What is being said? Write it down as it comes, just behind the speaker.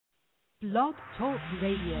Blog Talk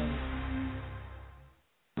Radio.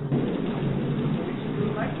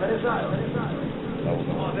 Let us out.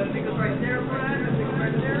 Oh, that nigga's right there, Brad. That nigga's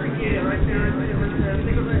right there. Yeah, right there. That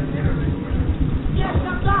nigga's right there. Yes,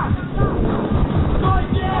 I'm back. Oh,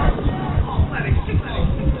 yes. Oh, let it shoot.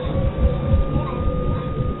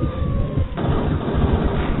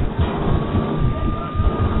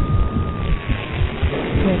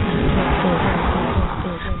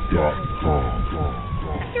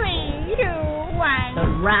 The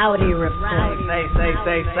Rowdy Report.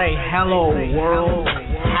 Say hello, world.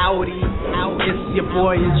 Howdy. It's your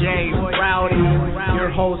boy Jay Rowdy, your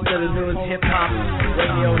host of the newest hip-hop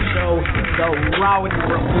radio show, The Rowdy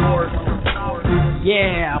Report.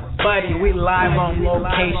 Yeah, buddy, we live on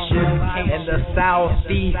location in the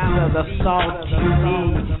southeast of the Salty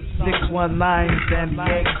 619 San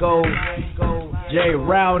Diego. Jay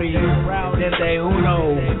Rowdy, Dende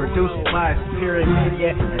Uno, produced by Spirit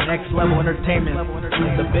Media and Next Level Entertainment,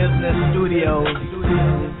 the Business Studios.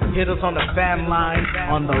 Hit us on the fan line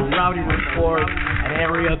on the Rowdy Report at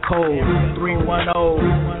area code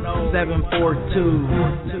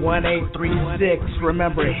 310-742-1836.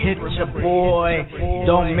 Remember, hit your boy,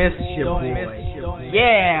 don't miss your boy.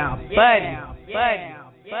 Yeah, buddy.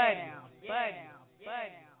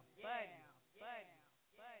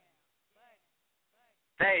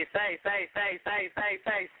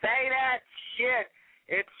 Say that shit.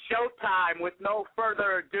 It's showtime. With no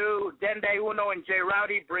further ado, Dende Uno and Jay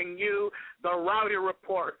Rowdy bring you the Rowdy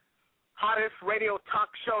Report, hottest radio talk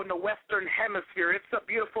show in the Western Hemisphere. It's a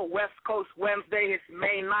beautiful West Coast Wednesday. It's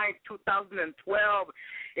May 9th, 2012.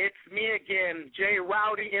 It's me again, Jay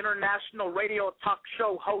Rowdy, international radio talk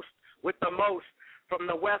show host with the most from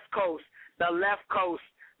the West Coast, the left coast,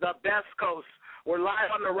 the best coast. We're live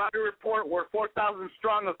on the Rowdy Report. We're 4,000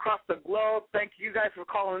 strong across the globe. Thank you guys for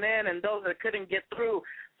calling in, and those that couldn't get through,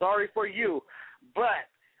 sorry for you. But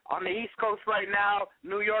on the East Coast right now,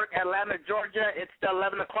 New York, Atlanta, Georgia, it's the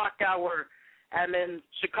 11 o'clock hour. And in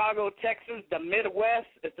Chicago, Texas, the Midwest,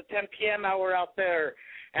 it's the 10 p.m. hour out there.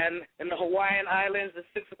 And in the Hawaiian Islands,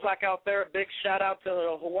 it's 6 o'clock out there. A big shout-out to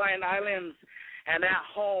the Hawaiian Islands. And at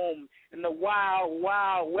home, in the wild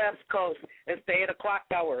West Coast, it's the 8 o'clock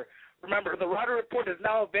hour. Remember, the Rowdy Report is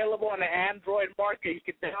now available on the Android market. You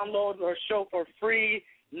can download our show for free,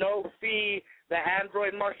 no fee. The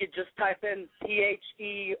Android market, just type in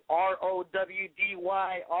TheRowdyReport.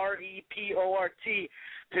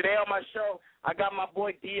 Today on my show, I got my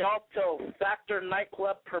boy D'Alto, Factor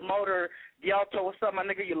nightclub promoter. D'Alto, what's up, my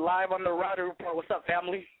nigga? You live on the Rowdy Report. What's up,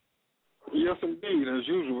 family? Yes, indeed. As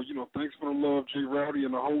usual, thanks for the love, Jay Rowdy,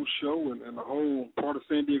 and the whole show and the whole part of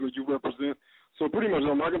San Diego you represent. So pretty much,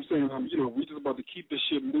 like I'm saying, we just about to keep this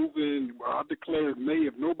shit moving. I declared May,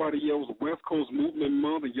 if nobody else, West Coast Movement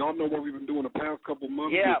Month, and y'all know what we've been doing the past couple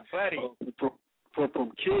months. Yeah, buddy.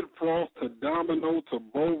 From Kid Frost to Domino to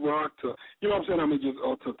Bo Rock to, you know what I'm saying, just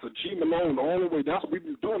to G Malone all the way. That's what we've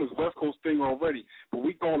been doing, this West Coast thing already. But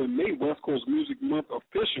we call it May West Coast Music Month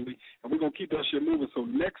officially, and we're going to keep that shit moving. So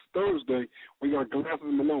next Thursday, we got Glasses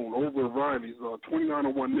Malone over at Riley's,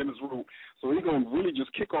 2901 Nimitz Road. So he's going to really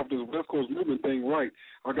just kick off this West Coast movement thing right.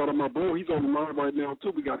 I got my bro, he's on the line right now,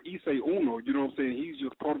 too. We got Issei Uno, you know what I'm saying? He's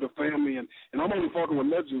just part of the family, and I'm only fucking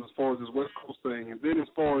with legends as far as this West Coast thing. And then as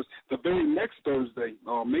far as the very next Thursday,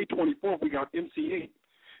 May 24th, we got MC8.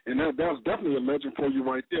 And that's definitely a legend for you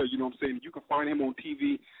right there, you know what I'm saying? You can find him on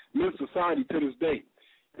TV, Men's Society to this day.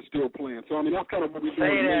 It's still playing. So, that's kind of what we're doing.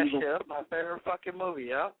 Say that shit. My favorite fucking movie,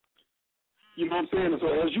 yeah? You know what I'm saying? And so,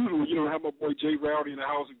 as usual, I have my boy Jay Rowdy in the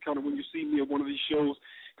house, and kind of when you see me at one of these shows,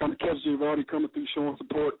 kind of catch Jay Rowdy coming through showing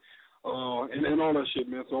support and all that shit,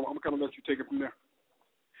 man. So I'm going to kind of let you take it from there.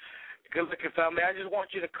 Good looking, family. I just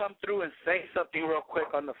want you to come through and say something real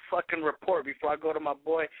quick on the fucking report before I go to my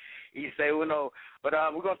boy Issei Uno. But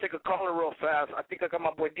we're going to take a caller real fast. I think I got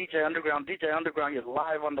my boy DJ Underground. DJ Underground, you're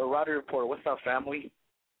live on the Rowdy Report. What's up, family?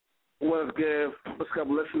 What's good? What's up,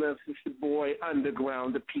 listeners? It's your boy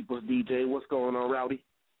Underground, the people's DJ. What's going on, Rowdy?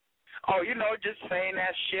 Oh, just saying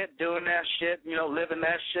that shit, doing that shit, living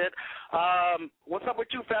that shit. What's up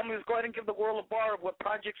with you, family? Let's go ahead and give the world a bar of what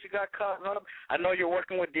projects you got caught up. I know you're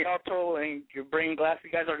working with D'Alto and you're bringing Glass.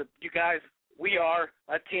 We are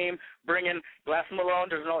a team bringing Glass Malone.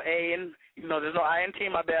 There's no A in, there's no I in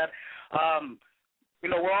team, my bad.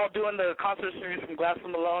 We're all doing the concert series from Glass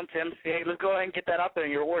Malone to MCA. Let's go ahead and get that out there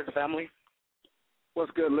in your words, family.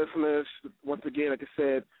 What's good, listeners? Once again, like I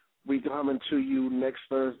said, we coming to you next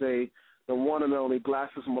Thursday, the one and only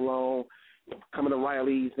Glasses Malone coming to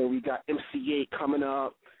Riley's, and we got MC8 coming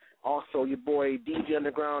up. Also, your boy DJ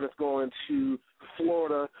Underground is going to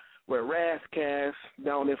Florida with Razzcast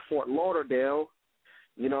down in Fort Lauderdale.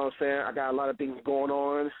 You know what I'm saying? I got a lot of things going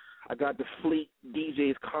on. I got the Fleet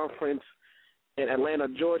DJs Conference in Atlanta,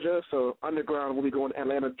 Georgia. So Underground will be going to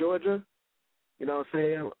Atlanta, Georgia. You know what I'm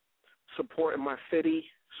saying? Supporting my city,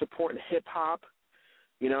 supporting hip-hop.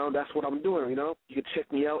 You know, that's what I'm doing, you know. You can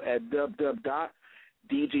check me out at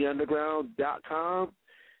www.dgunderground.com.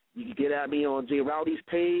 You can get at me on J Rowdy's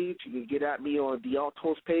page. You can get at me on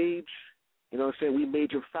D'Alto's page. You know what I'm saying? We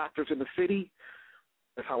major factors in the city.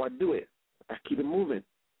 That's how I do it. I keep it moving.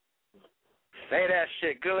 Say that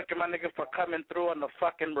shit. Good looking, my nigga, for coming through on the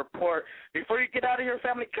fucking report. Before you get out of here,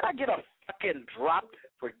 family, can I get a fucking drop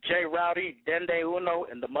for J Rowdy, Dende Uno,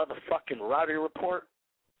 and the motherfucking Rowdy Report?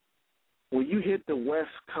 When you hit the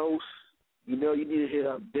West Coast, you know you need to hit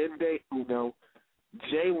up Dende Uno,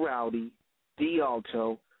 J Rowdy,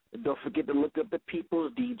 D'Alto, and don't forget to look up the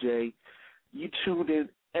People's DJ. You tune in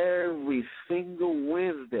every single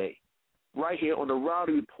Wednesday right here on the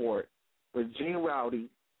Rowdy Report with J Rowdy,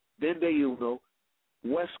 Dende Uno,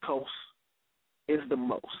 West Coast is the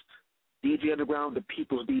most. DJ Underground, the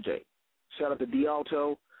People's DJ. Shout out to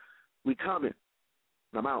D'Alto. We coming.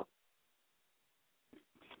 I'm out.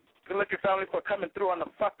 Good looking, family, for coming through on the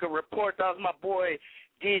fucking report. That was my boy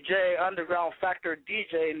DJ Underground Factor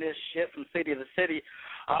DJ in this shit from city to city.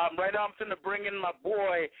 Right now I'm finna bring in my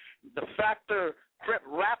boy, the Factor Crip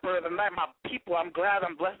rapper of the night, my people. I'm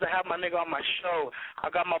blessed to have my nigga on my show.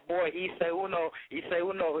 I got my boy Issei Uno. Issei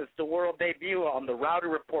Uno is the world debut on the Rowdy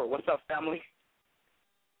Report. What's up, family?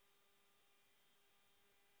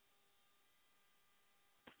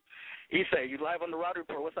 Issei, you live on the Rowdy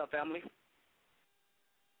Report. What's up, family?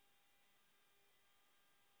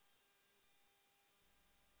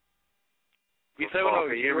 Issei Uno,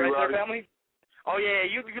 you right there, family? Oh, yeah,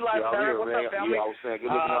 you live there. What's up, family? Yeah, I was saying, good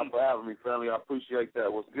looking out for having me, family. I appreciate that.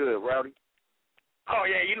 What's good, Rowdy? Oh,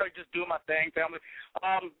 yeah, you know, just doing my thing, family.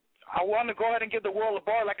 I want to go ahead and give the world a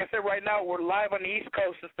bar. Like I said, right now, we're live on the East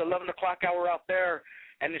Coast. It's the 11 o'clock hour out there.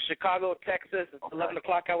 And in Chicago, Texas, it's the 11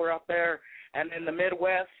 o'clock hour out there. And in the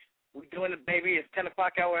Midwest, we're doing it, baby. It's 10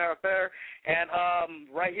 o'clock hour out there. And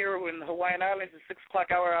right here in the Hawaiian Islands, it's 6 o'clock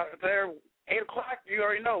hour out there. 8 o'clock, you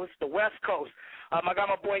already know, it's the West Coast. I got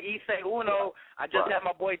my boy Issei Uno. I just had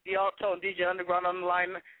my boy D'Alto and DJ Underground on the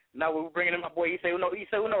line. Now we're bringing in my boy Issei Uno.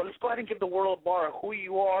 Issei Uno, let's go ahead and give the world a bar of who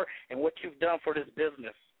you are and what you've done for this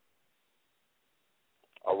business.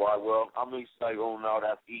 All right, well, I'm Issei Uno.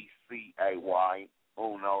 That's E-C-A-Y.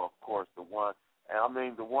 Uno, of course, the one. And, I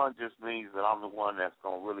mean, the one just means that I'm the one that's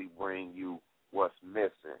going to really bring you what's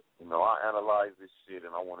missing. You know, I analyze this shit,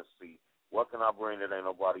 and I want to see what can I bring that ain't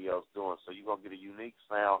nobody else doing. So you're going to get a unique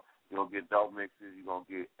sound. You're going to get dope mixes. You're going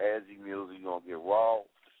to get edgy music. You're going to get raw,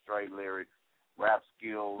 straight lyrics, rap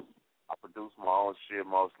skills. I produce my own shit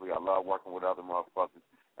mostly. I love working with other motherfuckers.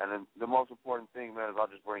 And then the most important thing, man, is I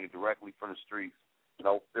just bring it directly from the streets,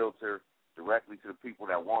 no filter, directly to the people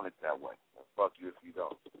that want it that way. And fuck you if you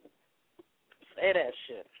don't. Say that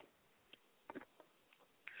shit.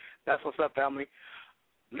 That's what's up, family.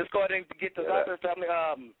 Let's go ahead and get this out there, family.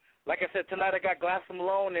 Like I said, tonight I got Glass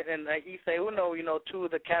Malone and Issei Uno, you know, two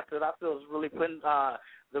of the cats that I feel is really putting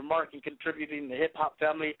the mark and contributing to the hip-hop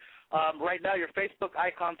family. Right now, your Facebook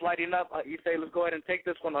icon's lighting up. Issei, let's go ahead and take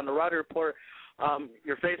this one on the Rowdy Report.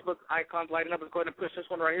 Your Facebook icon's lighting up. Let's go ahead and push this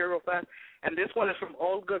one right here real fast. And this one is from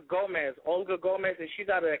Olga Gomez. Olga Gomez, and she's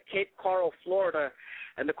out of Cape Coral, Florida.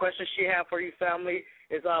 And the question she had for you, family,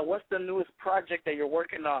 is what's the newest project that you're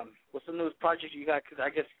working on? What's the newest project you got? Because I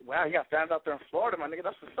guess, wow, you got fans out there in Florida, my nigga.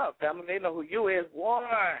 That's what's up, family. They know who you is. Boy.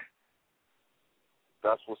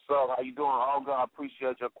 That's what's up. How you doing, Olga? I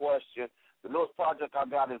appreciate your question. The newest project I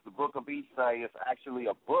got is the Book of Issei. It's actually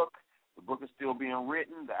a book. The book is still being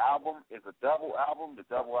written. The album is a double album. The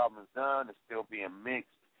double album is done. It's still being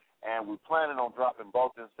mixed. And we're planning on dropping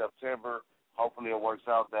both in September. Hopefully it works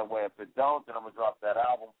out that way. If it don't, then I'm going to drop that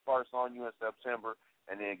album first on you in September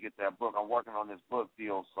and then get that book. I'm working on this book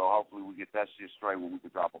deal, so hopefully we get that shit straight where we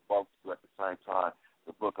can drop them both at the same time,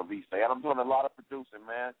 the Book of Issei. And I'm doing a lot of producing,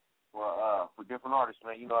 man, for different artists,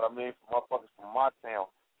 man. You know what I mean? For motherfuckers from my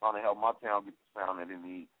town, trying to help my town get the sound that it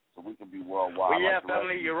needs so we can be worldwide. Well, yeah,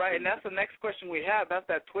 family, you're right. And that's the next question we have. That's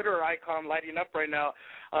that Twitter icon lighting up right now.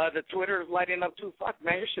 The Twitter is lighting up, too. Fuck,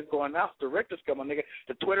 man, your shit's going out. The Richter's coming, nigga.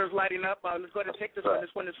 The Twitter's lighting up. Let's go ahead and take this one.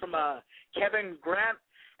 This one is from Kevin Grant,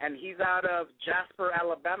 and he's out of Jasper,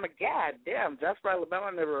 Alabama. God damn, Jasper, Alabama.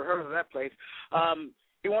 I never heard of that place.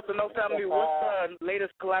 He wants to know, family, what's the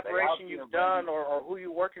latest collaboration you've done or who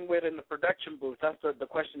you're working with in the production booth? That's the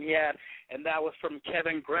question he had, and that was from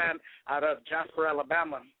Kevin Grant out of Jasper,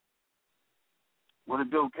 Alabama. What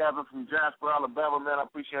it do, Kevin from Jasper, Alabama, man? I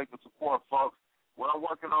appreciate the support, folks. What I'm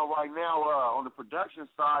working on right now on the production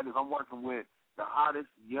side is I'm working with the hottest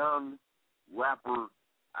young rapper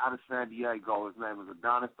out of San Diego. His name is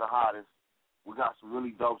Adonis the Hottest. We got some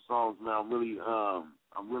really dope songs, man. I'm really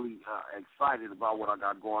excited about what I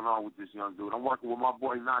got going on with this young dude. I'm working with my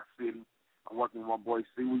boy Knox City. I'm working with my boy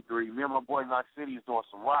CW3. Me and my boy Knox City is doing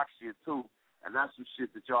some rock shit, too. And that's some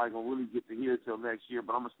shit that y'all ain't going to really get to hear till next year,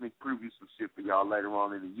 but I'm going to sneak preview some shit for y'all later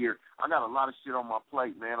on in the year. I got a lot of shit on my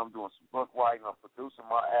plate, man. I'm doing some book writing. I'm producing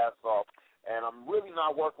my ass off. And I'm really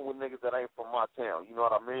not working with niggas that ain't from my town. You know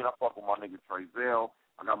what I mean? I fuck with my nigga Trezell.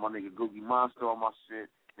 I got my nigga Googie Monster on my shit.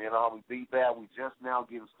 Me and homie B-Bad, we just now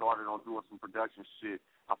getting started on doing some production shit.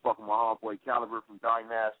 I fuck with my homeboy Caliber from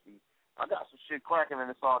Dynasty. I got some shit cracking, and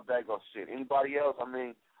it's all Dago shit. Anybody else, I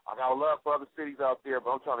mean, I got a love for other cities out there,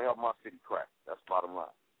 but I'm trying to help my city crack. That's bottom line.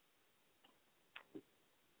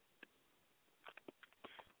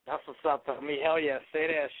 That's what's up, family. Hell yeah, say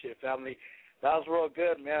that shit, family. That was real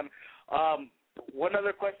good, man. One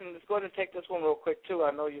other question. Let's go ahead and take this one real quick, too.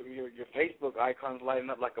 I know your Facebook icon's lighting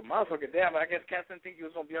up like a motherfucker. Damn, I guess Cat didn't think you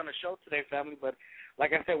was going to be on the show today, family, but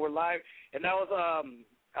like I said, we're live. And that was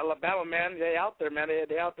Alabama, man. They out there, man.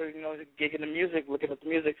 They out there, you know, gigging the music, looking at the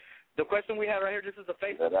music. The question we have right here, this is a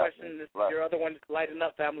Facebook question. This is your other one is lighting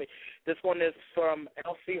up, family. This one is from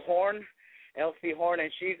Elsie Horn,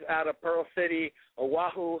 and she's out of Pearl City,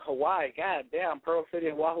 Oahu, Hawaii. God damn, Pearl City,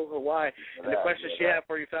 Oahu, Hawaii. And the question she had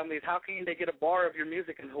for you, family, is how can they get a bar of your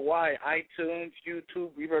music in Hawaii? iTunes,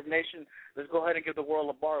 YouTube, Reverb Nation. Let's go ahead and give the world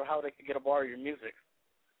a bar of how they can get a bar of your music.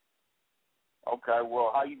 Okay,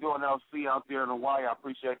 well, how you doing, LC, out there in Hawaii? I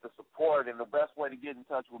appreciate the support, and the best way to get in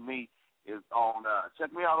touch with me is on,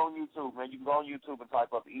 check me out on YouTube, man. You can go on YouTube and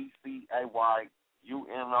type up ECAYUNO,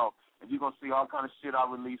 and you're going to see all kind of shit I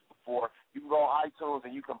released before. You can go on iTunes,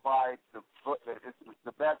 and you can buy it's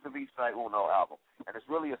the Best of Issei Uno album, and it's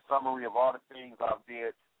really a summary of all the things I've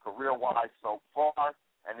did career-wise so far,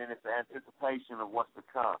 and then it's the anticipation of what's to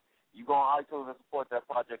come. You go on iTunes and support that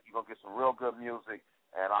project, you're going to get some real good music.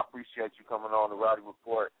 And I appreciate you coming on the Rowdy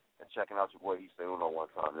Report and checking out your boy Issei Uno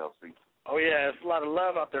one time, LC. Oh, yeah, it's a lot of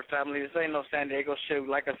love out there, family. This ain't no San Diego shit.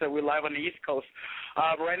 Like I said, we're live on the East Coast.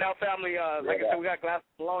 Right now, family, like I said, we got Glass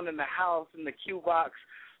Malone in the house, in the Q box.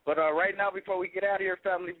 But right now, before we get out of here,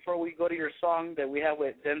 family, before we go to your song that we have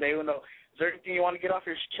with Dende Uno, is there anything you want to get off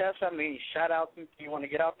your chest? I mean, shout-outs, anything you want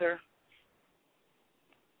to get out there?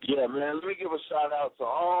 Yeah, man, let me give a shout-out to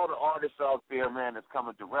all the artists out there, man, that's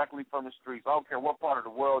coming directly from the streets. I don't care what part of the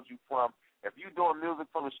world you from. If you're doing music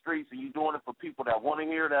from the streets and you're doing it for people that want to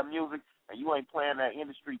hear that music and you ain't playing that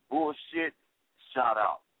industry bullshit,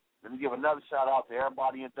 shout-out. Let me give another shout-out to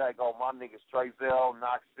everybody in Dago, my niggas Trezell,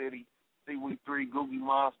 Knox City, CW3, Googie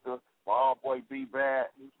Monster, my boy B-Bad,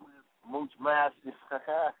 Mooch Massive.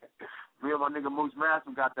 Me and my nigga Mooch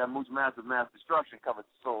Massive got that Mooch Massive Mass Destruction coming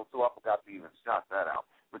soon, so I forgot to even shout that out.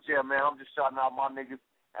 But, yeah, man, I'm just shouting out my niggas,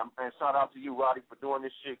 and shout out to you, Roddy, for doing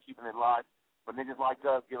this shit, keeping it live. For niggas like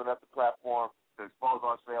us, giving us the platform to expose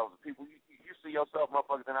ourselves. People, you see yourself,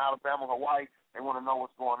 motherfuckers in Alabama, Hawaii, they want to know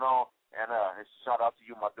what's going on. And shout out to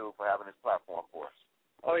you, my dude, for having this platform for us.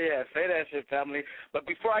 Oh, yeah, say that shit, family. But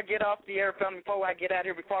before I get off the air, family, before I get out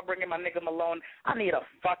here, before I bring in my nigga Malone, I need a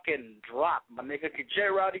fucking drop. My nigga, could J.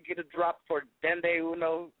 Rowdy get a drop for Dende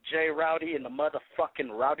Uno, J. Rowdy, and the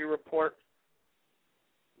motherfucking Rowdy Report?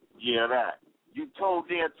 Yeah, that. You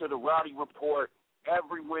tuned in to the Rowdy Report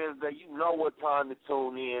every Wednesday. You know what time to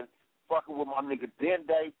tune in. Fucking with my nigga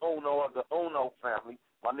Dende Uno of the Uno family.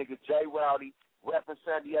 My nigga J. Rowdy, repping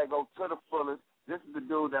San Diego to the fullest. This is the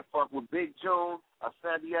dude that fuck with Big June, a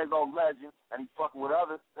San Diego legend, and he fucking with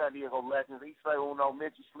other San Diego legends. Issei Uno,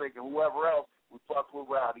 Mitchie Slick, and whoever else. We fuck with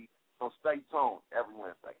Rowdy. So stay tuned every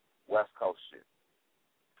Wednesday. West Coast shit.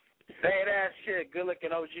 Say that shit. Good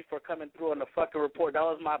looking OG for coming through on the fucking report. That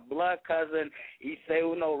was my blood cousin, Issei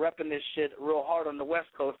Uno, repping this shit real hard on the West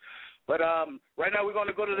Coast. But right now we're going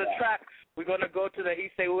to go to the track. We're going to go to the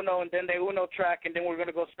Issei Uno and Dende Uno track, and then we're going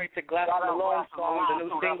to go straight to Glass Malone song, the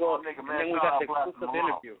new single, and then we got the exclusive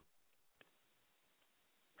interview.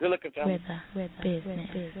 Good looking, family. With business.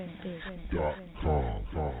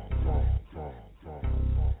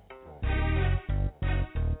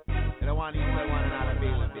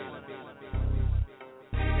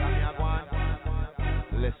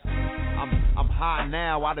 Listen, I'm high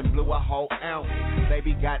now, I done blew a whole ounce.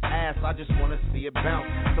 Baby got ass, I just wanna see it bounce.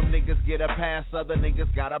 Some niggas get a pass, other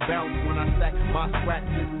niggas gotta bounce. When I stack my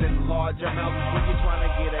scratches in large amounts, when you're trying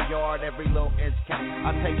to get a yard, every little inch counts.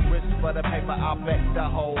 I take risks for the paper, I'll bet the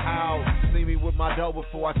whole house. See me with my my dough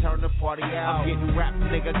before I turn the party out. I'm getting rap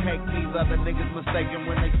nigga cake, these other niggas mistaken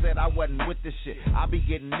when they said I wasn't with this shit. I be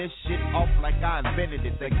getting this shit off like I invented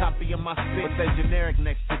it. They copying my spit, but they generic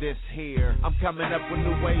next to this here. I'm coming up with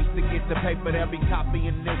new ways to get the paper, they'll be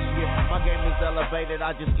copying this shit. My game is elevated,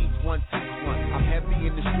 I just each one teach one. I'm heavy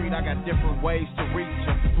in the street, I got different ways to reach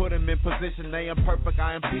them. Put them in position, they imperfect,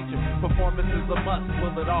 I impeach them. Performance is a must,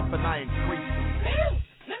 pull it off and I increase them.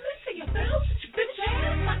 Let me see your bounce, bitch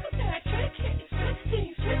ass like a bad trick, hitting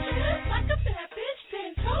 16, switch ass like a bad bitch,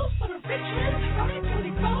 10 toes for the riches, right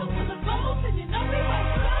 24 for the balls, and you know we like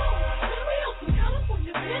slow. Let me open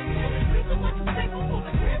California business, reason why you take on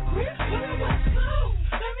the grip, when it was slow.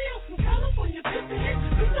 Let me open California business,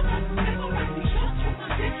 reason why you take on like these shots from my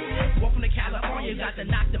dickhead. Welcome to California, got the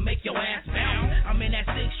knock to make your ass bounce. I'm in that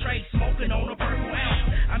 6 straight, smoking on a purple ounce.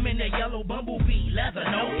 I'm in that yellow bumblebee, leather,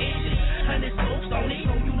 no issues. 100 smokes, don't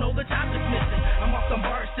even you know the top is missing. I'm off some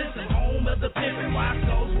bird system, home of the pimpin'.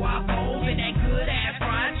 Roscoe's, waffles, and that good ass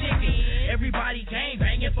fried chicken. Everybody came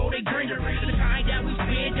banging for their greenery. The kind that we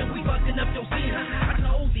spend, and we fucking up your scenery. I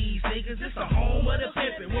told these niggas it's the home of the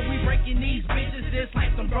pimpin'. When we breaking these bitches, it's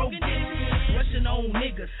like some broken dishes. Rushing on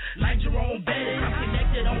niggas like Jerome Bettis. I'm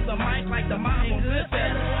connected on the mic like the mom on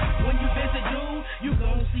Goodfellas. When you visit dude, you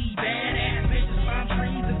gon' see badass bitches, palm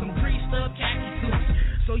trees, and some creased up khaki suits.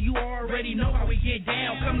 So you already know how we get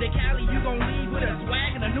down. Come to Cali, you gon' leave with a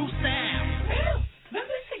swag and a new style. Let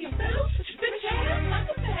me see your bounce, bitch ass like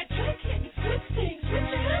a bad chick, hitting 16,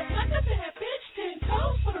 switch ass like a bad bitch, 10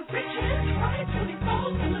 toes for the riches, right 24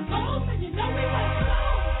 for the balls, and you know we like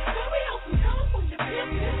slow. Let me open California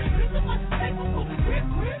business, reason why you take on for the grip,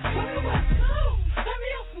 when it was slow. Let me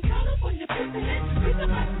open California business, reason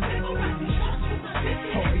why you take on like these shots from my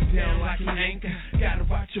dickhead. Hold me down like an anchor, gotta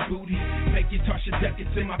watch your booty. Make you toss your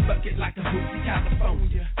ducats in my bucket like a hootie.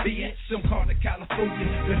 California, bitch, I'm called a California.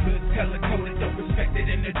 The hood color coded, don't respect it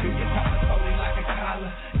in the do you pop a holy like a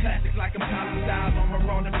collar. Classic like I'm Pala style on my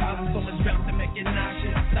raw and Pala. So much bounce to make you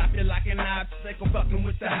nauseous. Stop you like an obstacle, fucking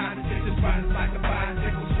with the hottest. Bitches riding like a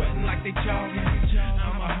bicycle, sweating like they jogging.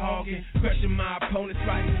 I'm a hogging, crushing my opponents,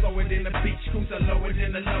 riding slower than the beach. Cruiser lower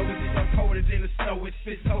than the lowest, it's so colder than the snow. It's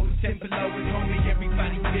fist holders, 10 below it, homie.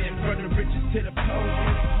 Everybody getting from the riches to the pole.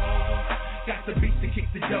 Got the beats to kick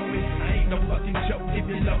the dough in. I ain't no fucking joke. If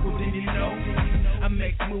you're local, then you know. I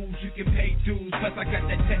make moves, you can pay dues. Plus I got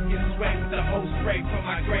that tech in sway with the whole spray for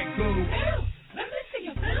my great goo. Let me see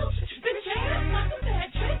your bounce, bitch ass like a bad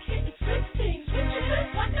chick, hitting 16, switch ass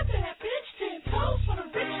like a bad bitch, 10 toes for the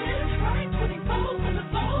riches, right 24 for the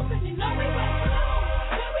balls, and you know we like slow.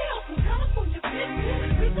 Let me open California business,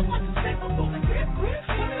 reason why you take on for the grip,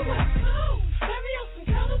 when it was slow. Let me open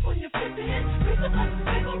California business, reason why you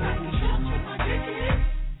take on like these shots from my dickhead.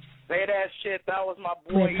 Say that shit, that was my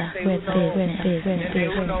boy. Right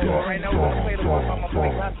now we're gonna play the one I'm gonna play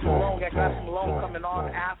Glass Malone. Got Glass Malone coming on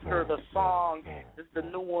after the song. This is the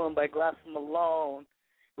new one by Glass Malone.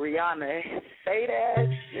 Rihanna. Say that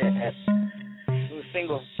shit. New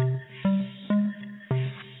single.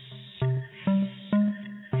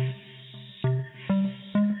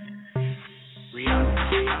 Rihanna.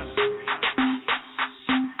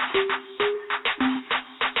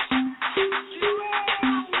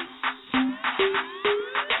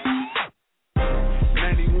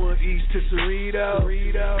 To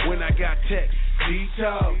Cerrito, when I got text,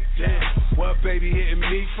 Dito, damn, what baby hitting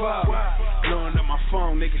me for? Blowing up my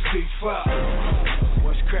phone, niggas see fuck.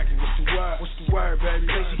 What's cracking, what's the word, baby?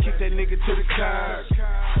 Say she kicked that nigga to the curb,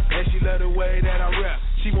 and she love the way that I rap.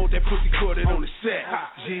 She want that pussy corded on the set.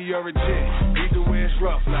 G or a J, either way it's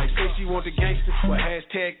rough. Like, say she want the gangster, well,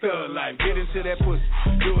 hashtag thug life. Get into that pussy,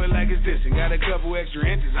 do it like it's this. And got a couple extra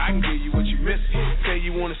inches, I can give you what you missing. Say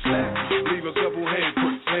you wanna slap, leave a couple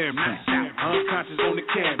handprints. Unconscious on the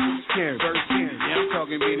canvas, first in. Yeah, I'm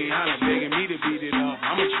talking Benihana, begging me to beat it up.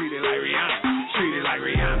 I'ma treat it like Rihanna, treat it like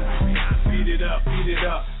Rihanna. Beat it up,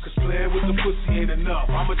 cause playing with the pussy ain't enough.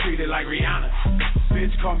 I'ma treat it like Rihanna. Bitch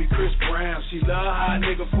call me Chris Brown, she love how a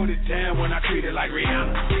nigga put it down when I treat it like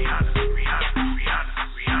Rihanna.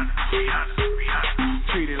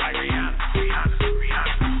 Treat it like Rihanna.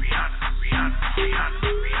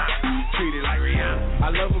 Treat it like Rihanna. I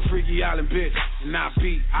love a freaky island bitch, and I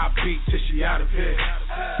beat till she out of it.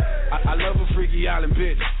 I love a freaky island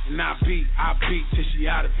bitch, and I beat till she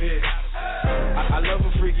out of it. I love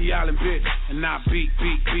a freaky island bitch, and I beat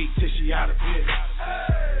till she out of it.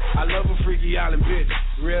 I love a freaky island bitch,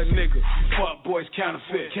 real nigga, fuck boys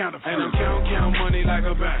counterfeit. And I'm count money like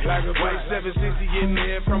a bank. White 760 getting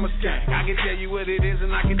there from a skank. I can tell you what it is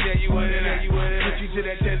and I can tell you what it ain't. Put you to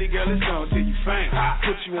that telly girl, it's on till you faint.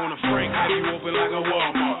 Put you on a Frank, have you open like a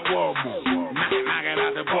Walmart. Knock it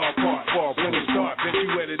out the ballpark. When it's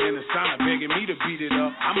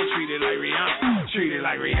I'ma treat it like Rihanna. Treat it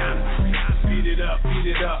like Rihanna. Beat it up,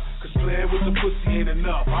 cause playing with the pussy ain't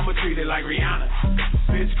enough. I'ma treat it like Rihanna.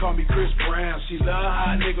 Bitch call me Chris Brown. She love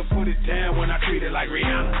how a nigga put it down when I treat it like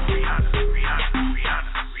Rihanna. Rihanna, Rihanna, Rihanna,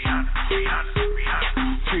 Rihanna, Rihanna,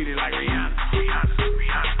 Rihanna. Treat it like Rihanna. Rihanna,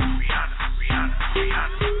 Rihanna, Rihanna, Rihanna,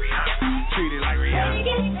 Rihanna, Rihanna. Treat it like Rihanna.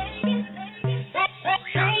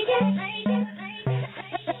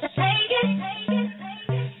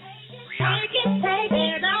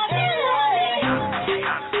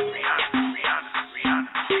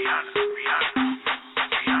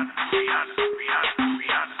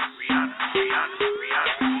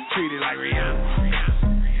 Treat it like Rihanna.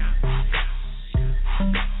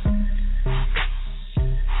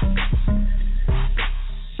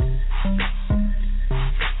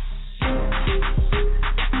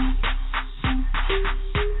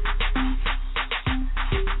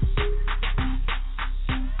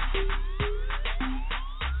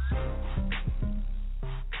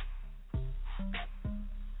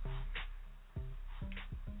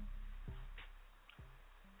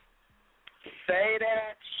 Say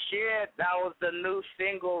that shit. That was the new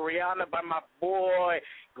single, Rihanna, by my boy,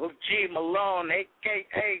 G Malone,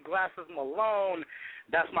 a.k.a. Glasses Malone.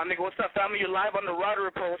 That's my nigga. What's up, family? You live on the Rowdy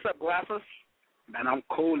Report. What's up, Glasses? Man, I'm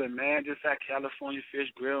cooling, man. Just at California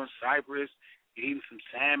Fish Grill in Cyprus, eating some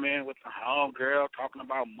salmon with the homegirl, talking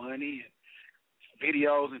about money and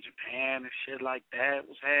videos in Japan and shit like that.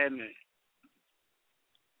 What's happening?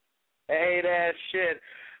 Hey, that shit.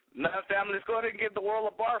 Now, family, let's go ahead and give the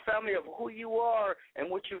world a bar, family, of who you are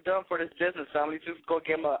and what you've done for this business, family. Just go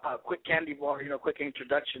give them a quick candy bar, quick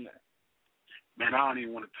introduction. Man, I don't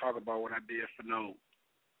even want to talk about what I did for no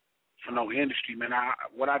industry, man.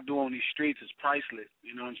 What I do on these streets is priceless,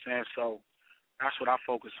 you know what I'm saying? So that's what I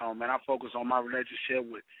focus on, man. I focus on my relationship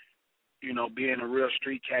with, being a real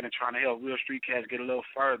street cat and trying to help real street cats get a little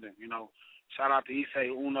further, Shout out to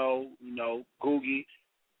Issei Uno, Googie,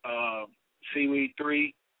 Seaweed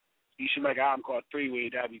 3. You should make an album called Three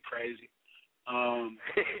Weed. That'd be crazy. I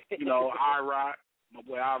Rock, my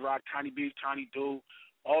boy I Rock, Tiny Beef, Tiny Dude,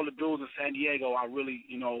 all the dudes in San Diego. I really,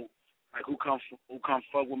 like who come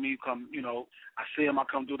fuck with me. I see them. I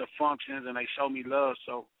come do the functions and they show me love.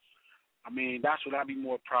 So, I mean, that's what I'd be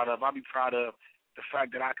more proud of. I'd be proud of the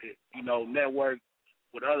fact that I could, network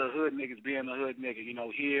with other hood niggas, being a hood nigga,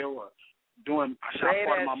 here or doing. I shot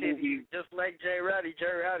part of my movie. Just like J Rowdy,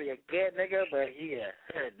 a good nigga, but he a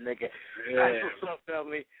hood nigga. Yeah. That's what's up,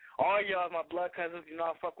 family. All y'all, my blood cousins,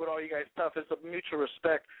 I fuck with all you guys tough. It's a mutual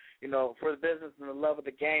respect, for the business and the love of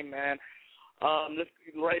the game, man.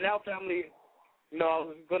 Right now, family, I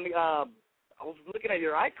was looking at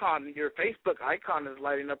your icon. Your Facebook icon is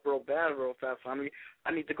lighting up real fast, family.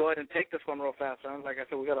 I need to go ahead and take this one real fast, family. Like I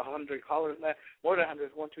said, we got 100 callers left. More than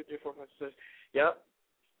 100. 1, 2, 3, 4, 5, 6. Yep.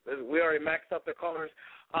 We already maxed up the callers.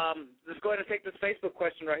 Let's go ahead and take this Facebook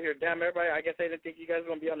question right here. Damn, everybody, I guess I didn't think you guys were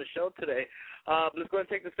going to be on the show today. Let's go ahead and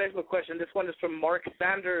take this Facebook question. This one is from Mark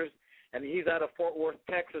Sanders, and he's out of Fort Worth,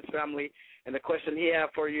 Texas, family. And the question he had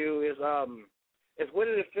for you is what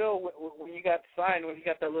did it feel when you got signed, when you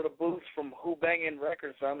got that little boost from Who Bangin'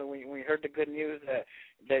 Records, family, when you heard the good news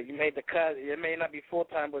that you made the cut? It may not be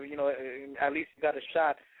full-time, but, at least you got a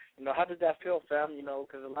shot. How did that feel, fam?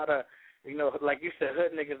 Because a lot of, like you said,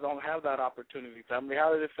 hood niggas don't have that opportunity, family.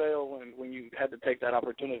 How did it feel when you had to take that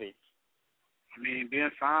opportunity? I mean,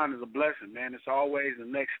 being signed is a blessing, man. It's always the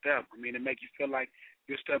next step. I mean, it makes you feel like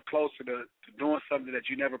you're a step closer to doing something that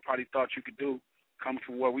you never probably thought you could do, coming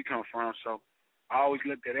from where we come from. So I always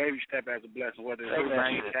looked at every step as a blessing, whether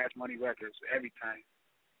it's Cash Money Records, everything.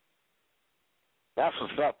 That's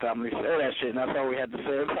what's up, family. Say that shit, and that's all we had to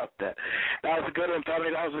say about that. That was a good one,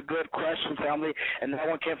 family. That was a good question, family. And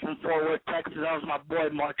that one came from Fort Worth, Texas. That was my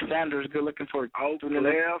boy, Mark Sanders. Good looking for Oh,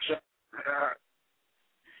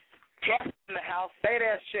 Cats in the house. Say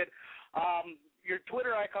that shit. Your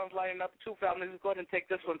Twitter icon's lining up, too, family. Let's go ahead and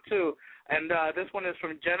take this one, too. And this one is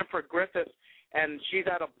from Jennifer Griffith, and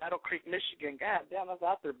she's out of Battle Creek, Michigan. God damn, that's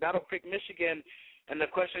out there. Battle Creek, Michigan. And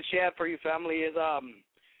the question she had for you, family, is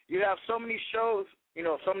you have so many shows,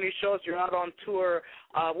 you're out on tour.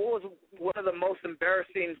 What was one of the most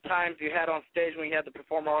embarrassing times you had on stage when you had the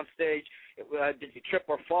performer on stage? Did you trip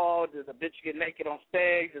or fall? Did the bitch get naked on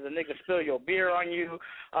stage? Did the nigga spill your beer on you?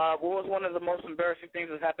 What was one of the most embarrassing things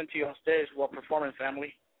that happened to you on stage while performing,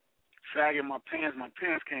 family? Sagging my pants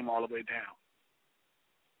came all the way down.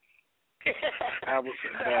 That was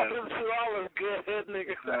bad. That was good,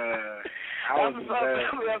 nigga.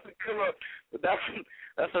 That's a good one.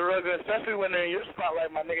 That's a real good, especially when they're in your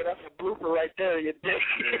spotlight, my nigga. That's a blooper right there, you dick.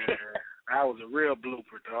 That was a real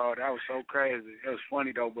blooper, dog. That was so crazy. It was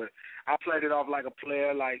funny, though, but I played it off like a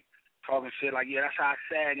player, like, talking shit, like, yeah, that's how I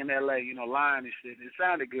sag in L.A., you know, lying and shit. It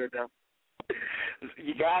sounded good, though.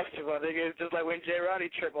 You got to, my nigga. It's just like when J. Rowdy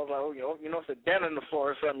tripped, I was like, oh, you know, it's a dent in the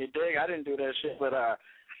floor or something, you dig? I didn't do that shit, but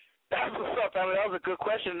that's what's up, family. That was a good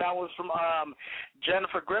question. That was from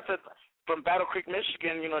Jennifer Griffith from Battle Creek,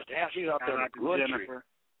 Michigan. You know, she's out there in the good Jennifer.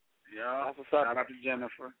 Yeah, that's what's up. Shout out to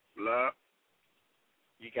Jennifer. Love.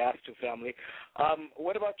 You got to, family.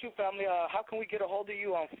 What about you, family? How can we get a hold of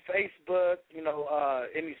you on Facebook, you know,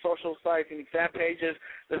 any social sites, any fan pages?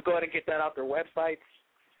 Let's go ahead and get that out their websites.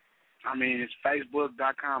 I mean, it's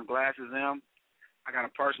facebook.com, GlassesM. I got a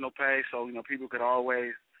personal page, so, you know, people could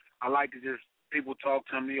always, I like to just, people talk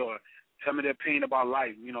to me or tell me their opinion about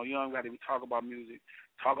life. You know, you don't got to even talk about music.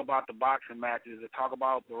 Talk about the boxing matches or talk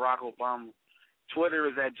about Barack Obama. Twitter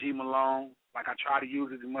is at G Malone. Like, I try to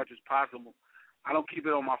use it as much as possible. I don't keep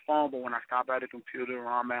it on my phone, but when I stop at the computer or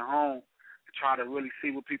I'm at home, I try to really see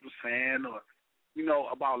what people saying or, you know,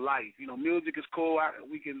 about life. You know, music is cool. I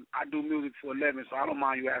do music for a living, so I don't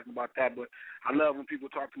mind you asking about that. But I love when people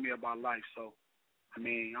talk to me about life. So, I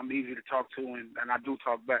mean, I'm easy to talk to, and I do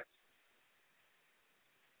talk back.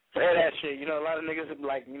 Say that shit. You know, a lot of niggas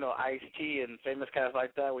like, you know, Ice-T and famous cats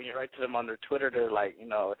like that. When you write to them on their Twitter, they're like, you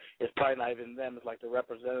know, it's probably not even them. It's like the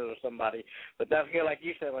representative or somebody. But that's good, like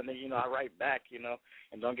you said, when they, you know, I write back, you know,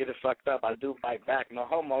 and don't get it fucked up. I do fight back. No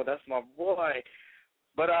homo. That's my boy.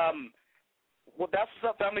 But well, that's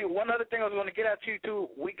what's up, family. One other thing I was going to get at you too.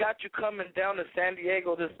 We got you coming down to San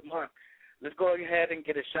Diego this month. Let's go ahead and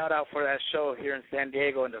get a shout out for that show here in San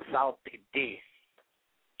Diego in the South D.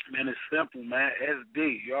 Man, it's simple, man.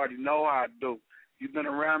 SD. You already know how I do. You've been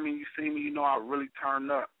around me, you see me, you know I really turn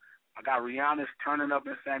up. I got Rihanna's turning up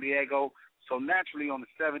in San Diego. So naturally on the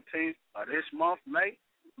 17th of this month, May,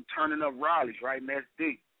 I'm turning up Raleigh's right in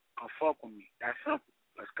SD. Come fuck with me. That's simple.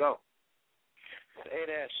 Let's go. Say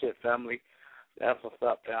that shit, family. That's what's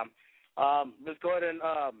up, fam. Let's go ahead and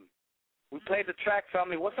we played the track,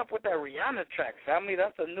 family. What's up with that Rihanna track, family?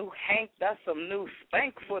 That's a new Hank. That's some new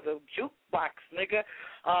spank for the jukebox, nigga.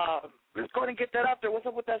 Let's go ahead and get that out there. What's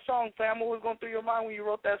up with that song, fam? What was going through your mind when you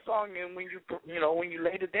wrote that song and when you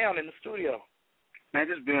laid it down in the studio? Man,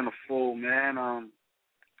 just being a fool, man.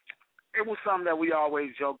 It was something that we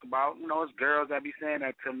always joked about. You know, it's girls that be saying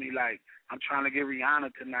that to me, like, I'm trying to get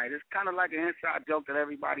Rihanna tonight. It's kind of like an inside joke that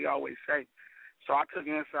everybody always say. So I took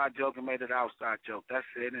an inside joke and made it an outside joke. That's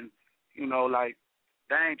it. And you know, like,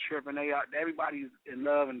 they ain't tripping. Everybody's in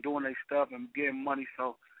love and doing their stuff and getting money.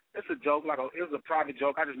 So it's a joke. It was a private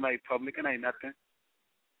joke. I just made public. It ain't nothing.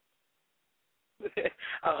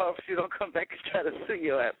 I hope you don't come back and try to sue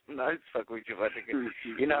your ass. No, I'm just fucking with you, but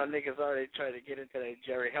you know, niggas already trying to get into that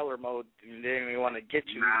Jerry Heller mode. And they don't even want to get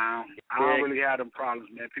you. Nah, I don't really have them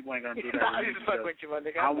problems, man. People ain't gonna do that. I'm just fucking with you, my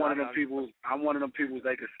nigga. I'm one of them people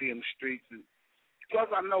they can see in the streets. And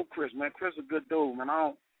plus, I know Chris, man. Chris is a good dude, man.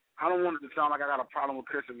 I don't want it to sound like I got a problem with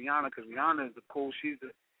Chris and Rihanna, because Rihanna is the cool. She's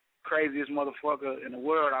the craziest motherfucker in the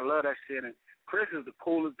world. I love that shit. And Chris is the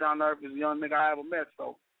coolest, down-to-earth young nigga I ever met.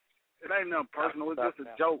 So it ain't nothing personal. It's just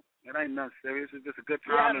a joke. It ain't nothing serious. It's just a good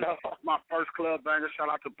time. Yeah, it's my first club banger.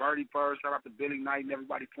 Shout out to Birdie Bird. Shout out to Billy Knight and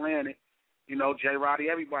everybody playing it. You know, J.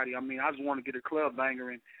 Rowdy, everybody. I mean, I just want to get a club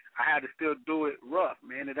banger, and I had to still do it rough,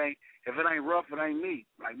 man. If it ain't rough, it ain't me.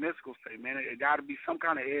 Like Mystical say, man, it got to be some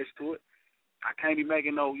kind of edge to it. I can't be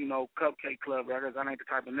making no, cupcake club records. I ain't the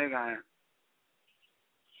type of nigga I am.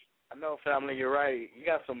 I know, family, you're right. You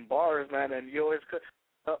got some bars, man, and you always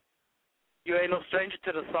you ain't no stranger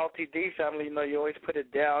to the Salty D family. You know, you always put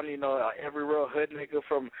it down. You know, every real hood nigga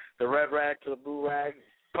from the red rag to the blue rag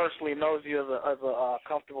personally knows you as a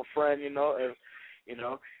comfortable friend. You know,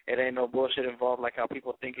 it ain't no bullshit involved like how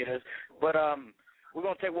people think it is. But we're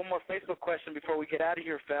gonna take one more Facebook question before we get out of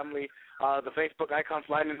here, family. The Facebook icon's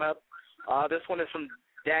lighting up. This one is from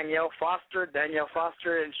Danielle Foster,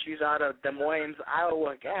 and she's out of Des Moines,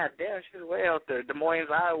 Iowa. God damn, she's way out there. Des Moines,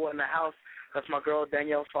 Iowa in the house. That's my girl,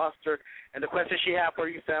 Danielle Foster. And the question she had for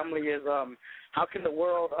you, family, is how can the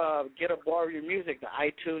world get a bar of your music? The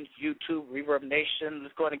iTunes, YouTube, Reverb Nation.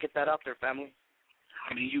 Let's go ahead and get that out there, family.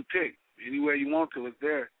 I mean, you pick. Anywhere you want to, it's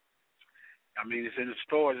there. I mean, it's in the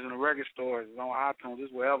stores, it's in the record stores, it's on iTunes,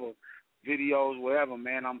 it's wherever. Videos, wherever,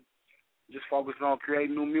 man. I'm just focusing on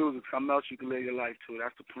creating new music, something else you can live your life to.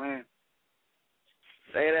 That's the plan.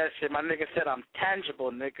 Say that shit. My nigga said I'm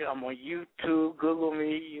tangible, nigga. I'm on YouTube. Google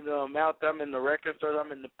me. You know, I'm in the record stores.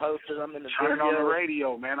 I'm in the posters. I'm in the Turn videos. on the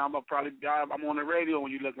radio, man. I'm on the radio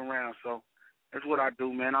when you look around. So that's what I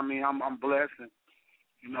do, man. I mean, I'm blessed. And,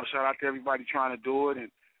 shout out to everybody trying to do it.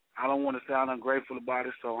 And I don't want to sound ungrateful about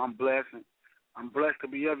it. So I'm blessed. And I'm blessed to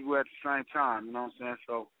be everywhere at the same time. You know what I'm saying?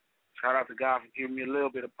 So shout out to God for giving me a little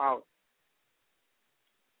bit of power.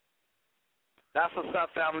 That's what's up,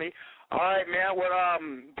 family. All right, man. Well,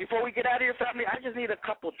 before we get out of here, family, I just need a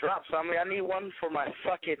couple drops, family. I need one for my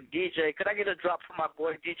fucking DJ. Could I get a drop for my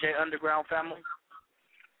boy DJ Underground, family?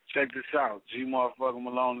 Check this out. G motherfucking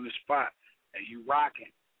Malone in the spot. And you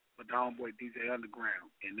rocking with the homeboy DJ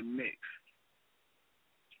Underground in the mix.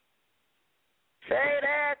 Say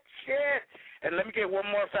that shit. And let me get one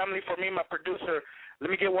more, family, for me, my producer. Let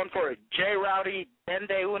me get one for J Rowdy,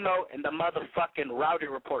 Dende Uno, and the motherfucking Rowdy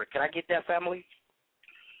Report. Can I get that, family?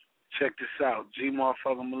 Check this out. G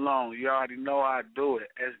motherfucking Malone. You already know how I do it.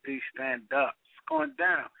 SD stand up. It's going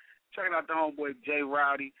down. Check out the homeboy J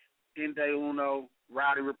Rowdy, Dende Uno,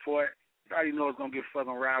 Rowdy Report. You already know it's going to get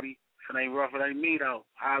fucking rowdy. If it ain't rough, it ain't me, though.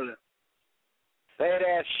 Holla. Say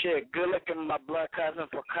that shit. Good looking, my blood cousin,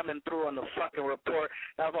 for coming through on the fucking report.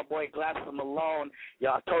 That was my boy Glasses Malone.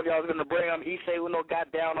 Y'all told you I was going to bring him. Issei Uno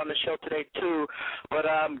got down on the show today, too. But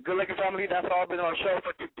good looking, family. That's all been on the show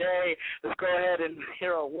for today. Let's go ahead and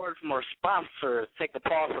hear a word from our sponsors. Take the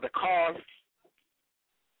pause for the cause.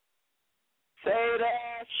 Say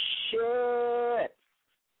that shit.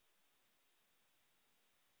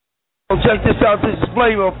 Check this out, this is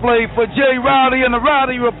Flavor Flav for J Rowdy and the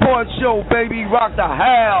Rowdy Report Show, baby. Rock the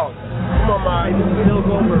house. Come on, man. This is Bill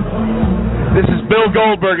Goldberg. This is Bill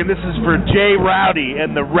Goldberg, and this is for J Rowdy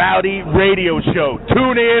and the Rowdy Radio Show.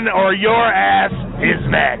 Tune in or your ass is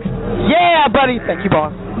next. Yeah, buddy. Thank you,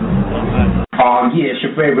 boss. Yeah, it's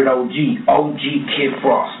your favorite OG Kid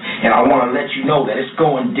Frost. And I want to let you know that it's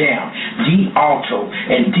going down. D-Alto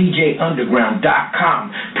and DJUnderground.com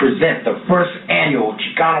present the first annual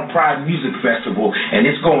Chicano Pride Music Festival, and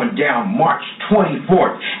it's going down March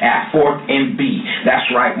 24th at 4th and B. That's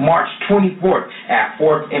right, March 24th at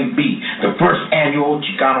 4th and B. The first annual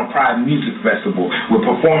Chicano Pride Music Festival with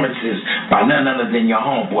performances by none other than your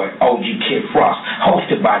homeboy, OG Kid Frost,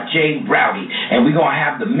 hosted by J Rowdy. And we're going to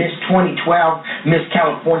have the Miss 2012 Miss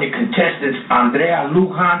California contestants Andrea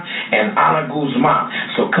Lujan and Ana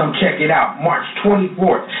Guzman. So come check it out, March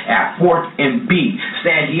 24th at 4th and B,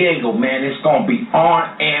 San Diego, man. It's going to be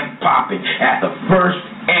on and popping at the first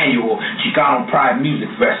annual Chicano Pride Music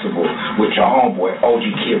Festival with your homeboy, OG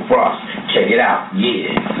Kid Frost. Check it out,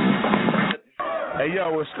 yeah. Hey,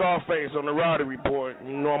 yo, it's Scarface on the Rowdy Report.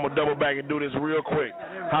 You know I'm going to double back and do this real quick.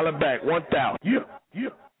 Holla back, 1,000. Yeah.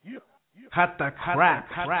 Cut the crap.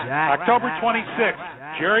 October 26th,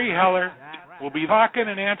 Jerry Heller will be talking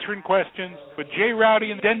and answering questions with J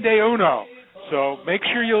Rowdy and Dende Uno. So make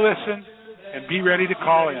sure you listen and be ready to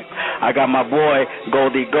call in. I got my boy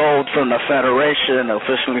Goldie Gold from the Federation,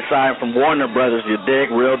 officially signed from Warner Brothers. You dig?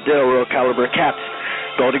 Real deal, real caliber caps.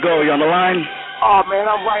 Goldie Gold, you on the line? Oh, man,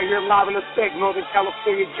 I'm right here live in effect, Northern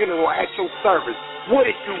California General, at your service. What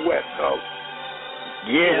it do, West Coast?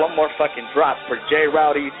 Yeah, one more fucking drop for J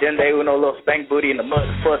Rowdy, Dende Uno, Little Spank Booty, and the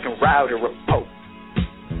motherfucking Rowdy Report.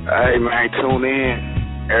 Hey, man, tune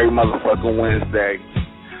in every motherfucking Wednesday.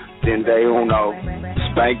 Dende Uno,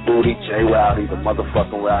 Spank Booty, J Rowdy, the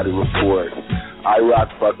motherfucking Rowdy Report. I rock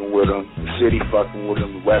fucking with them, the city fucking with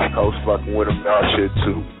them, the West Coast fucking with them, y'all shit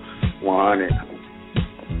too. 100.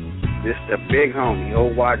 This the big homie,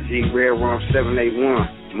 OYG Red Rum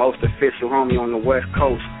 781, most official homie on the West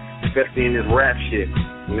Coast, especially in this rap shit.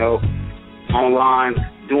 You know, online,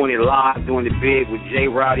 doing it live, doing it big with J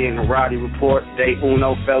Rowdy and the Rowdy Report, Day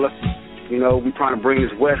Uno fella. You know, we trying to bring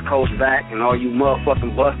this West Coast back, and all you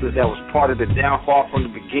motherfucking busters that was part of the downfall from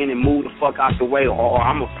the beginning, move the fuck out the way, or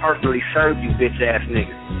I'm gonna personally serve you bitch ass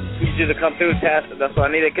niggas. You need to come through, Taz. That's what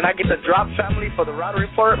I needed. Can I get the drop, family, for the Rowdy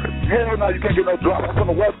Report? Hell no, you can't get no drop. I'm from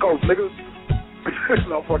the West Coast, nigga.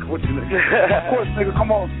 No, I'm fucking with you, nigga. Of course, nigga,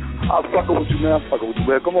 come on. I'm fucking with you, man. I'm fucking with you,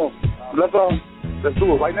 man. Come on. Let's do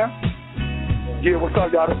it right now. Yeah, what's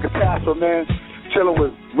up, y'all? This Catastrophe, man. Chilling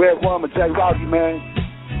with Red Rum and J Rowdy, man.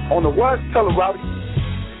 On the what? Tell him, Rowdy.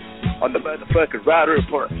 On the motherfucking Rowdy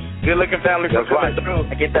Report. Good looking, family. That's right.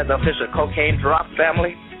 I get that the official cocaine drop,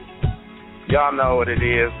 family. Y'all know what it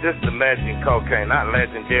is. This the legend cocaine, not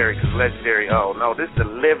legendary, because legendary old. No, this the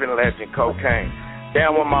living legend cocaine.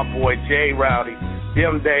 Down with my boy J Rowdy.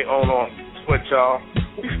 Them day on switch y'all.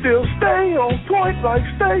 We still stay on point like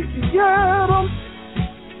Stacy Adams.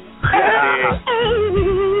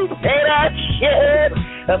 Hey, that shit.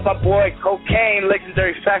 That's my boy Cocaine,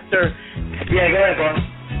 Legendary Factor. Yeah, go ahead, bro.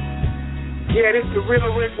 Yeah, this is the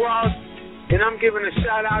real Rick Ross, and I'm giving a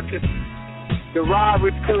shout out to the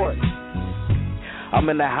Rowdy Report. I'm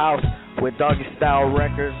in the house with Doggy Style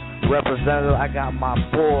Records representative. I got my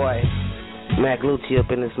boy Mac Lucci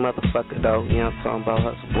up in this motherfucker, though. You know what I'm talking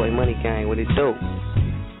about? Hustle Boy Money Gang. What it do?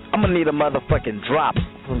 I'm gonna need a motherfucking drop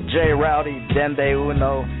from J Rowdy, Dende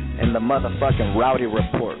Uno, and the motherfucking Rowdy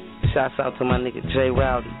Report. Shouts out to my nigga J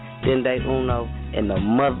Rowdy, Dende Uno, and the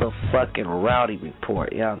motherfucking Rowdy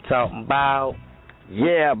Report. You know what I'm talking about?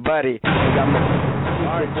 Yeah, buddy. It's your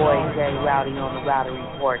boy J Rowdy on the Rowdy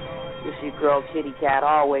Report. This your girl Kitty Cat,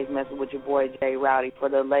 always messing with your boy J Rowdy for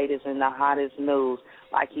the latest and the hottest news.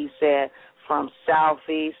 Like he said, from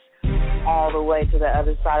Southeast all the way to the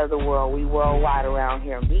other side of the world. We worldwide around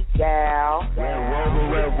here. Meet Gal.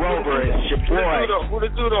 Red Rover, it's your boy. What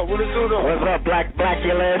it do though? What's up, Black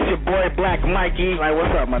Blackula? It's your boy Black Mikey. Like,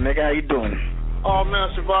 what's up, my nigga? How you doing? Oh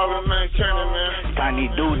man, surviving, man, turning, man. Tiny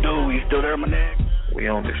Doo, you still there, my nigga? We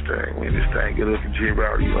on this thing. Good looking J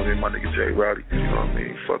Rowdy. You know what I mean? My nigga J Rowdy. You know what I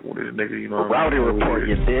mean? Fucking with this nigga. You know what I mean? Rowdy Report,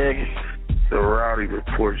 you dig? The Rowdy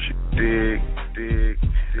Report, you dig.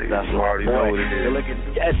 That's you already know what it is. You're looking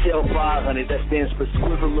at SL 500. That stands for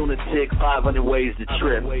Squizzle Lunatic 500 Ways to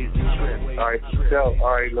Trip. All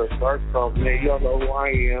right, look, first off, man, y'all know who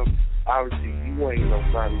I am. Obviously, you ain't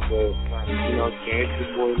nobody, but, you know, can't your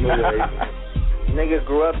boy Lil. Nigga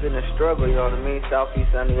grew up in the struggle, you know what I mean? Southeast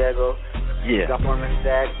San Diego. Yeah. Government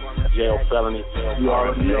stack. Jail felony. You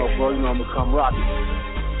already know, bro. You know I'm gonna come rocky.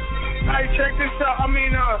 Hey, check this out.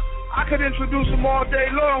 I could introduce them all day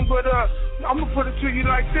long, but I'm gonna put it to you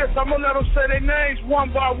like this. I'm gonna let them say their names one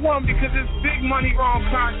by one because it's big money wrong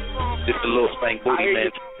kind. Just a little spank booty, man.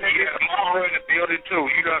 Yeah, I'm all in the building too.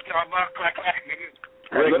 You know what I'm talking about? Clack, nigga.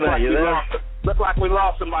 Look like we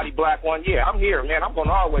lost somebody, Black One. Yeah, I'm here, man. I'm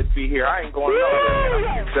gonna always be here. I ain't going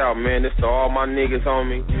nowhere. What's out, man? This to all my niggas,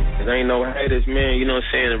 homie. There ain't no haters, man. You know what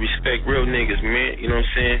I'm saying? And respect real niggas, man. You know what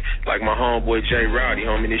I'm saying? Like my homeboy J Rowdy,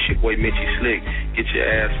 homie. This your boy Mitchy Slick. Get your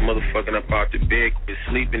ass motherfucking up out the bed. Quit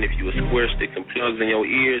sleeping. If you a square, stick some plugs in your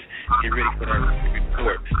ears. Get ready for that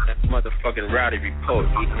report. That motherfucking Rowdy Report.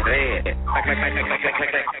 Eat your ass.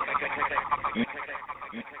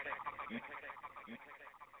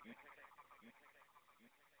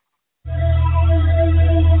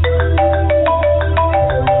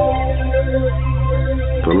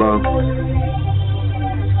 Hello?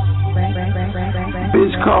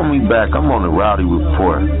 Bitch, call me back. I'm on the Rowdy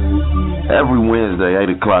Report. Every Wednesday, 8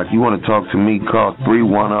 o'clock. You want to talk to me, call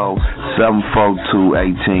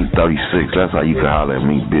 310-742-1836. That's how you can holler at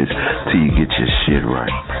me, bitch, till you get your shit right.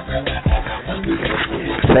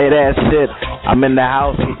 Say that shit. I'm in the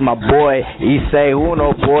house with my boy, Issei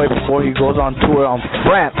Uno, boy, before he goes on tour on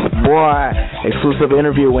France, boy. Exclusive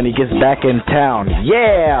interview when he gets back in town.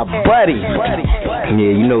 Yeah, buddy.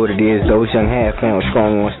 Yeah, you know what it is, though. It's Young Half Found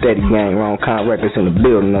Strong on Steady Gang, Wrong Kind Records in the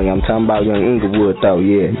building. You know what I'm talking about? Young Inglewood, though.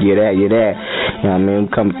 Yeah, that. You know what I mean?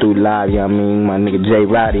 Coming through live, you know what I mean? My nigga J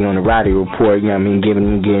Rowdy on the Rowdy Report, you know what I mean?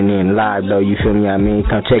 Getting in live, though. You feel me? You know what I mean?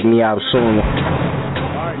 Come check me out soon.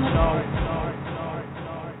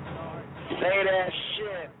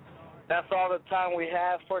 That's all the time we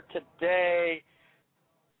have for today.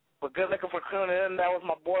 But good looking for tuning in. That was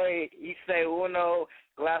my boy Issei Uno,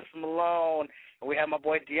 Glass Malone, and we have my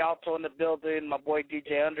boy D'Alto in the building, my boy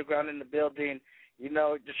DJ Underground in the building. You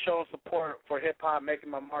know, just showing support for hip hop, making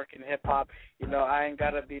my mark in hip hop. You know, I ain't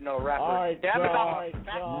gotta be no rapper. All right,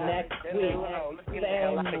 next week,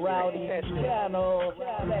 same Rowdy channel,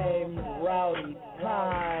 same Rowdy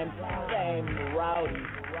time, same Rowdy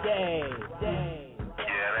day.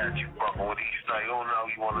 Yeah, that you fucking with Issei Uno.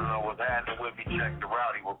 You want to know what's happening with me? Check the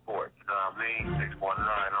Rowdy Report. You know what I mean?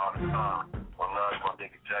 619 all the time. One love, my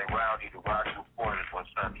nigga J Rowdy. The Rowdy Report is what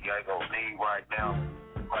San Diego need right now.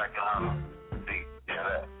 Crack and holler. See, yeah,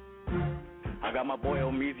 that. I got my boy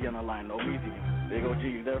Omeezy on the line. Omeezy, Big OG,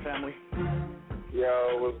 you there, family?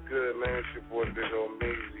 Yo, what's good, man? It's your boy Big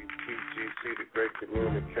Omeezy, TGC, the great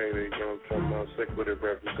communicator. You know what I'm talking about? Secretive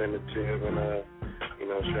representative. And, you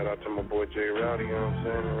know, shout out to my boy J Rowdy, you know what I'm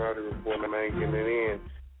saying? The Rowdy Report, man, getting it in.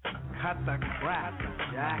 Cut the crap,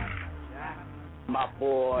 Jack. My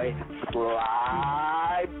boy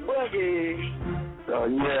Fly Boogie.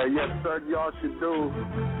 Yes, sir, y'all should do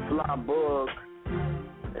Fly Bug.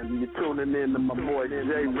 And you're tuning in to my boy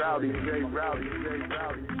J Rowdy. I'm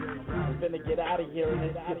gonna get out of here, and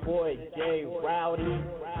it's your boy J Rowdy,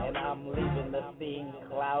 and I'm leaving the scene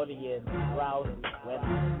cloudy and rowdy when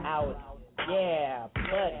I'm out. Yeah,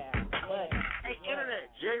 buddy. Hey, Internet,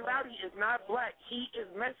 J Rowdy is not black. He is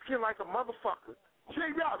Mexican like a motherfucker. J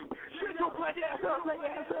Rowdy, shut your black ass up.